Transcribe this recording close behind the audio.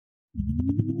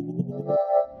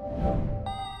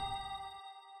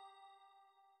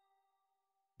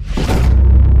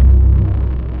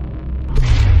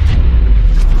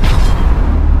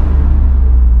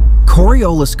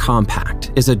Coriolis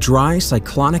Compact is a dry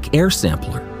cyclonic air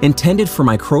sampler intended for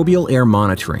microbial air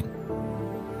monitoring.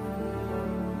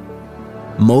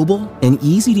 Mobile and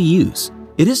easy to use,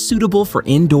 it is suitable for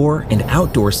indoor and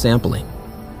outdoor sampling.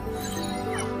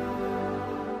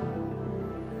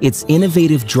 Its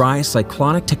innovative dry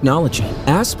cyclonic technology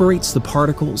aspirates the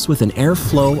particles with an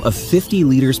airflow of 50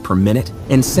 liters per minute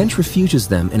and centrifuges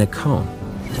them in a cone.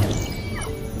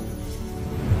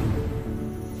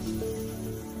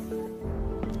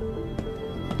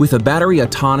 With a battery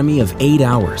autonomy of 8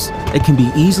 hours, it can be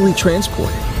easily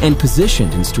transported and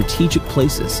positioned in strategic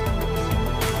places.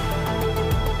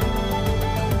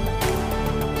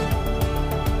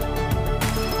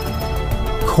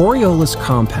 Coriolis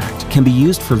Compact can be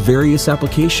used for various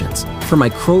applications, from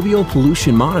microbial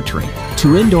pollution monitoring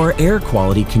to indoor air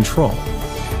quality control.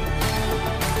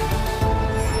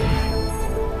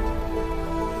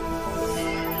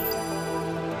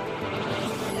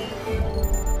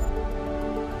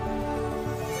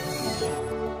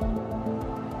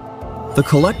 The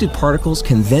collected particles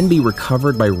can then be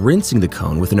recovered by rinsing the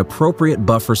cone with an appropriate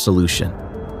buffer solution.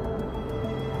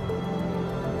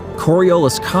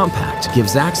 Coriolis Compact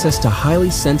gives access to highly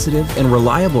sensitive and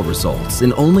reliable results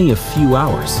in only a few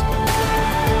hours.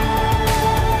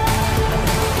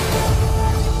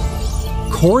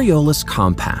 Coriolis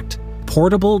Compact,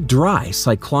 portable, dry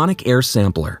cyclonic air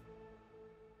sampler.